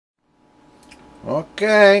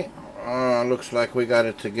Okay, looks like we got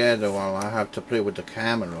it together. Well, I have to play with the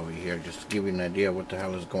camera over here just to give you an idea what the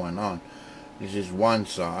hell is going on. This is one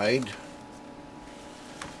side,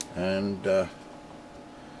 and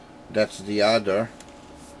that's the other.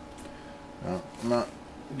 Now,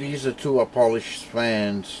 these are two polished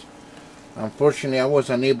fans. Unfortunately, I was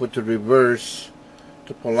unable to reverse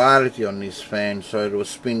the polarity on this fan, so it will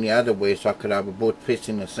spin the other way, so I could have both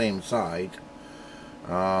facing the same side.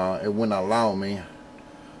 It wouldn't allow me.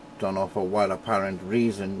 Don't know for what apparent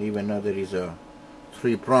reason, even though there is a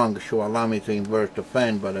 3-prong, it should allow me to invert the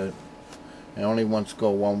fan, but it only wants to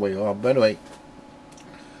go one way up. But anyway,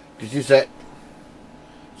 this is it.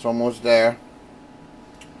 It's almost there.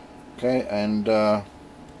 Okay, and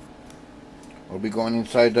we'll be going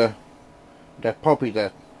inside that puppy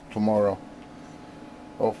that tomorrow,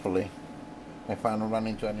 hopefully, if I don't run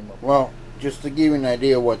into any more. Well, just to give you an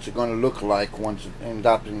idea what it's going to look like once it ends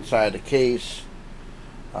up inside the case.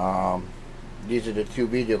 These are the two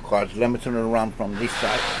video cards. Let me turn it around from this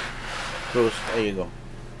side. Close. There you go.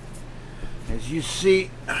 As you see,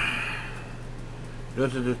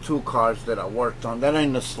 those are the two cards that I worked on. They're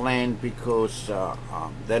in the slant because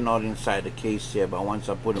they're not inside the case yet, but once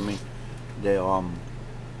I put them in,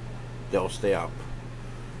 they'll stay up.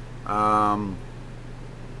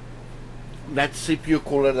 That CPU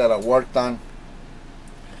cooler that I worked on,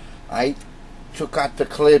 I took out the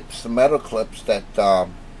clips, the metal clips that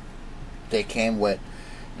they came with,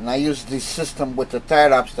 and I used this system with the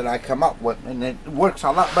tie-ups that I come up with, and it works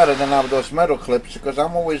a lot better than those metal clips, because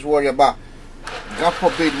I'm always worried about, God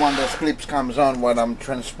forbid, one of those clips comes on while I'm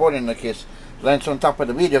transporting the case, lands on top of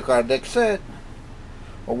the video card, that's it,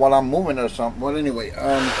 or while I'm moving or something. Well, anyway,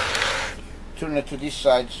 turn it to this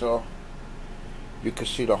side so you can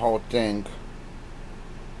see the whole thing.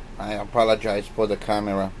 I apologize for the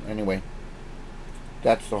camera. Anyway,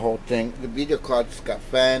 that's the whole thing. The video card's got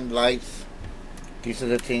fan, lights. These are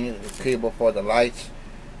the things, the cable for the lights.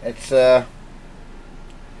 It's that's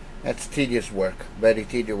tedious work, very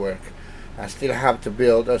tedious work. I still have to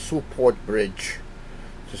build a support bridge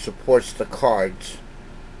to support the cards,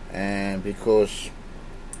 and because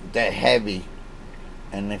they're heavy,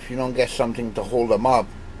 and if you don't get something to hold them up,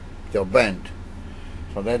 they'll bend.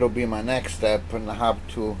 So that'll be my next step, and I have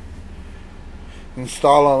to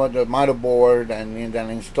install the motherboard and then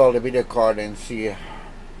install the video card and see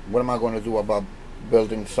what am I going to do about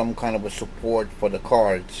building some kind of a support for the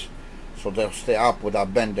cards so they'll stay up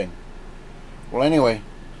without bending. Well, anyway,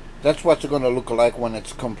 that's what it's going to look like when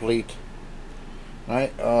it's complete.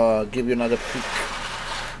 Alright, give you another peek.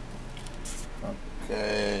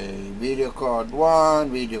 Okay, video card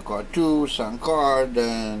 1, video card 2, sound card,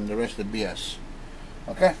 and the rest of the BS.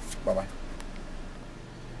 Okay, bye bye.